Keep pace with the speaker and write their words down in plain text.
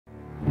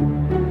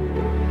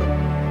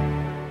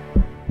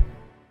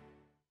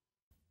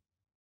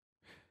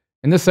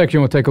In this section,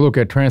 we'll take a look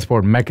at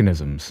transport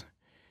mechanisms.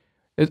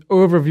 This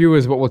overview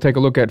is what we'll take a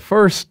look at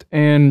first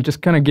and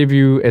just kind of give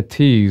you a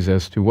tease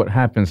as to what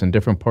happens in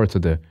different parts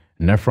of the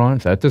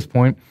nephrons. At this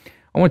point,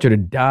 I want you to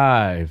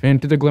dive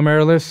into the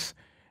glomerulus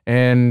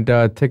and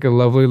take a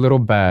lovely little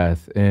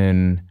bath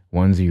in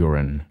one's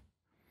urine.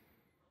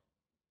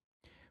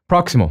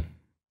 Proximal.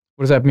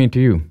 What does that mean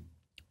to you?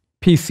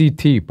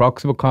 PCT,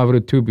 proximal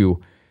convoluted tubule.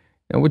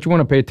 And what you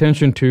want to pay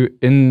attention to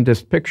in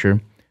this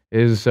picture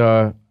is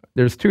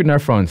there's two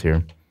nephrons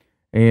here.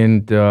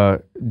 And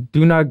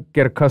do not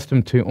get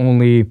accustomed to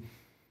only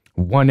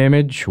one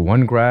image,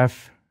 one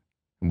graph.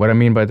 What I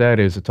mean by that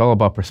is it's all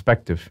about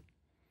perspective.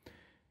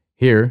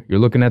 Here, you're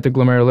looking at the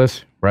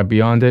glomerulus. Right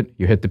beyond it,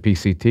 you hit the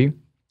PCT.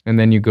 And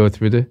then you go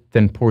through the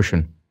thin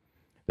portion.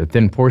 The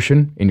thin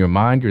portion, in your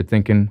mind, you're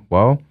thinking,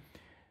 well,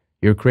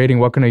 you're creating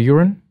what kind of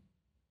urine?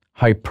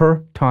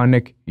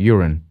 Hypertonic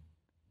urine.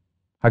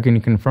 How can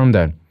you confirm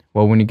that?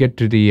 Well, when you get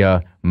to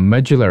the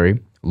medullary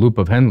loop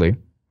of Henle,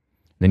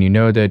 then you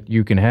know that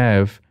you can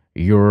have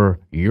your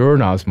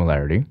urine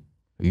osmolarity,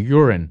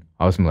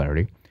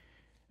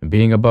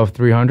 being above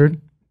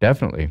 300,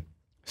 definitely.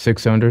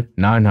 600,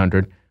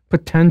 900,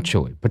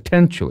 potentially,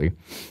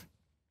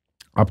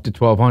 up to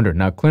 1200.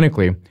 Now,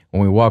 clinically,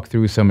 when we walk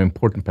through some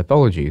important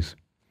pathologies,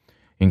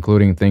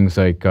 including things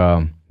like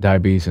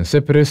diabetes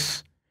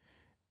insipidus,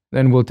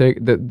 then we'll take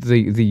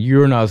the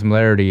urine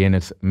osmolarity and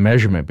its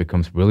measurement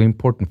becomes really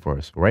important for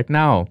us. Right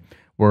now,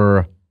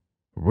 we're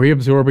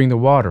reabsorbing the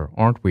water,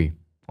 aren't we?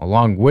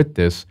 Along with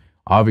this,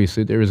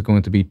 obviously, there is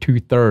going to be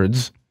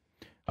 2/3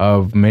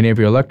 of many of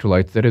your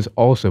electrolytes that is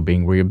also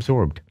being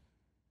reabsorbed.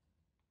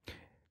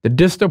 The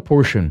distal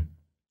portion,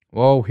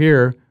 well,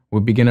 here we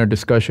begin our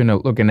discussion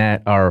of looking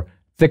at our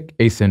thick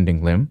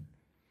ascending limb.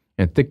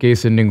 And thick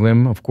ascending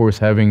limb, of course,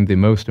 having the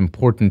most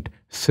important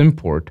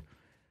symport,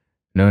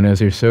 known as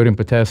your sodium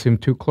potassium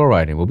 2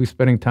 chloride. And we'll be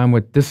spending time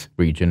with this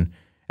region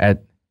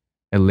at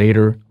a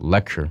later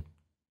lecture.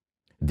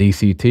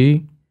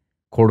 DCT,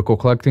 cortical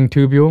collecting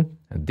tubule.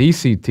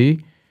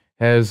 DCT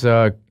has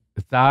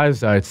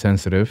thiazide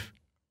sensitive,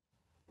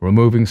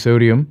 removing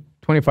sodium,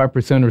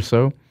 25% or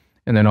so,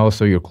 and then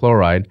also your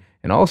chloride,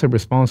 and also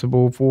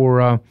responsible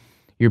for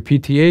your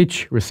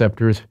PTH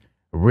receptors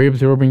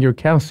reabsorbing your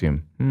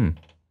calcium.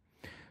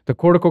 The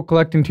cortical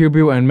collecting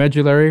tubule and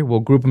medullary,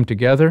 we'll group them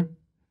together,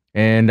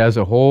 and as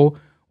a whole,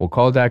 we'll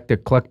call that the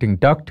collecting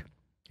duct.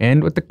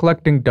 And with the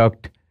collecting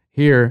duct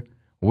here,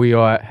 we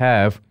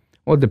have,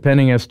 well,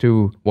 depending as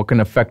to what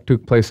kind of effect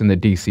took place in the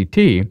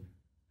DCT,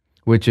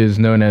 which is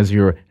known as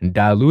your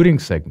diluting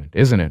segment,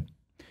 isn't it?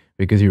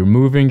 Because you're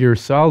moving your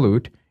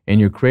solute and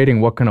you're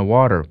creating what kind of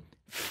water?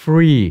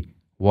 Free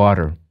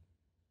water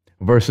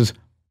versus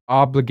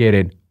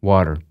obligated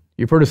water.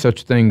 You've heard of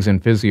such things in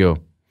physio.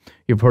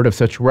 You've heard of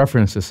such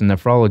references in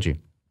nephrology.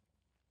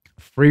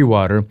 Free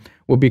water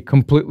will be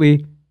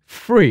completely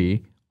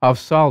free of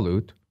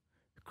solute,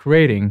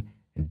 creating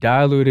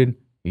diluted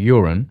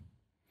urine.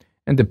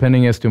 And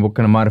depending as to what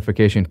kind of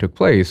modification took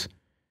place,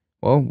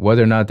 well,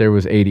 whether or not there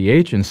was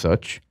ADH and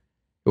such,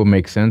 it will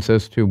make sense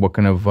as to what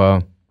kind of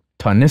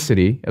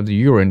tonicity of the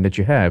urine that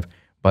you have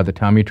by the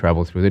time you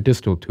travel through the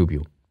distal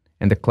tubule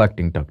and the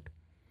collecting duct.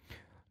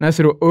 Nice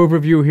little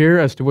overview here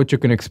as to what you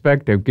can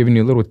expect. I've given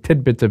you little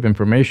tidbits of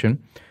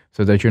information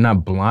so that you're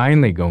not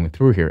blindly going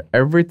through here.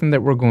 Everything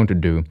that we're going to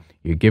do,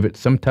 you give it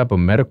some type of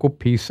medical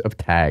piece of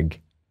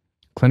tag,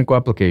 clinical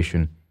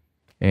application,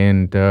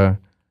 and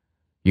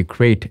you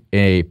create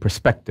a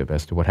perspective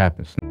as to what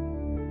happens.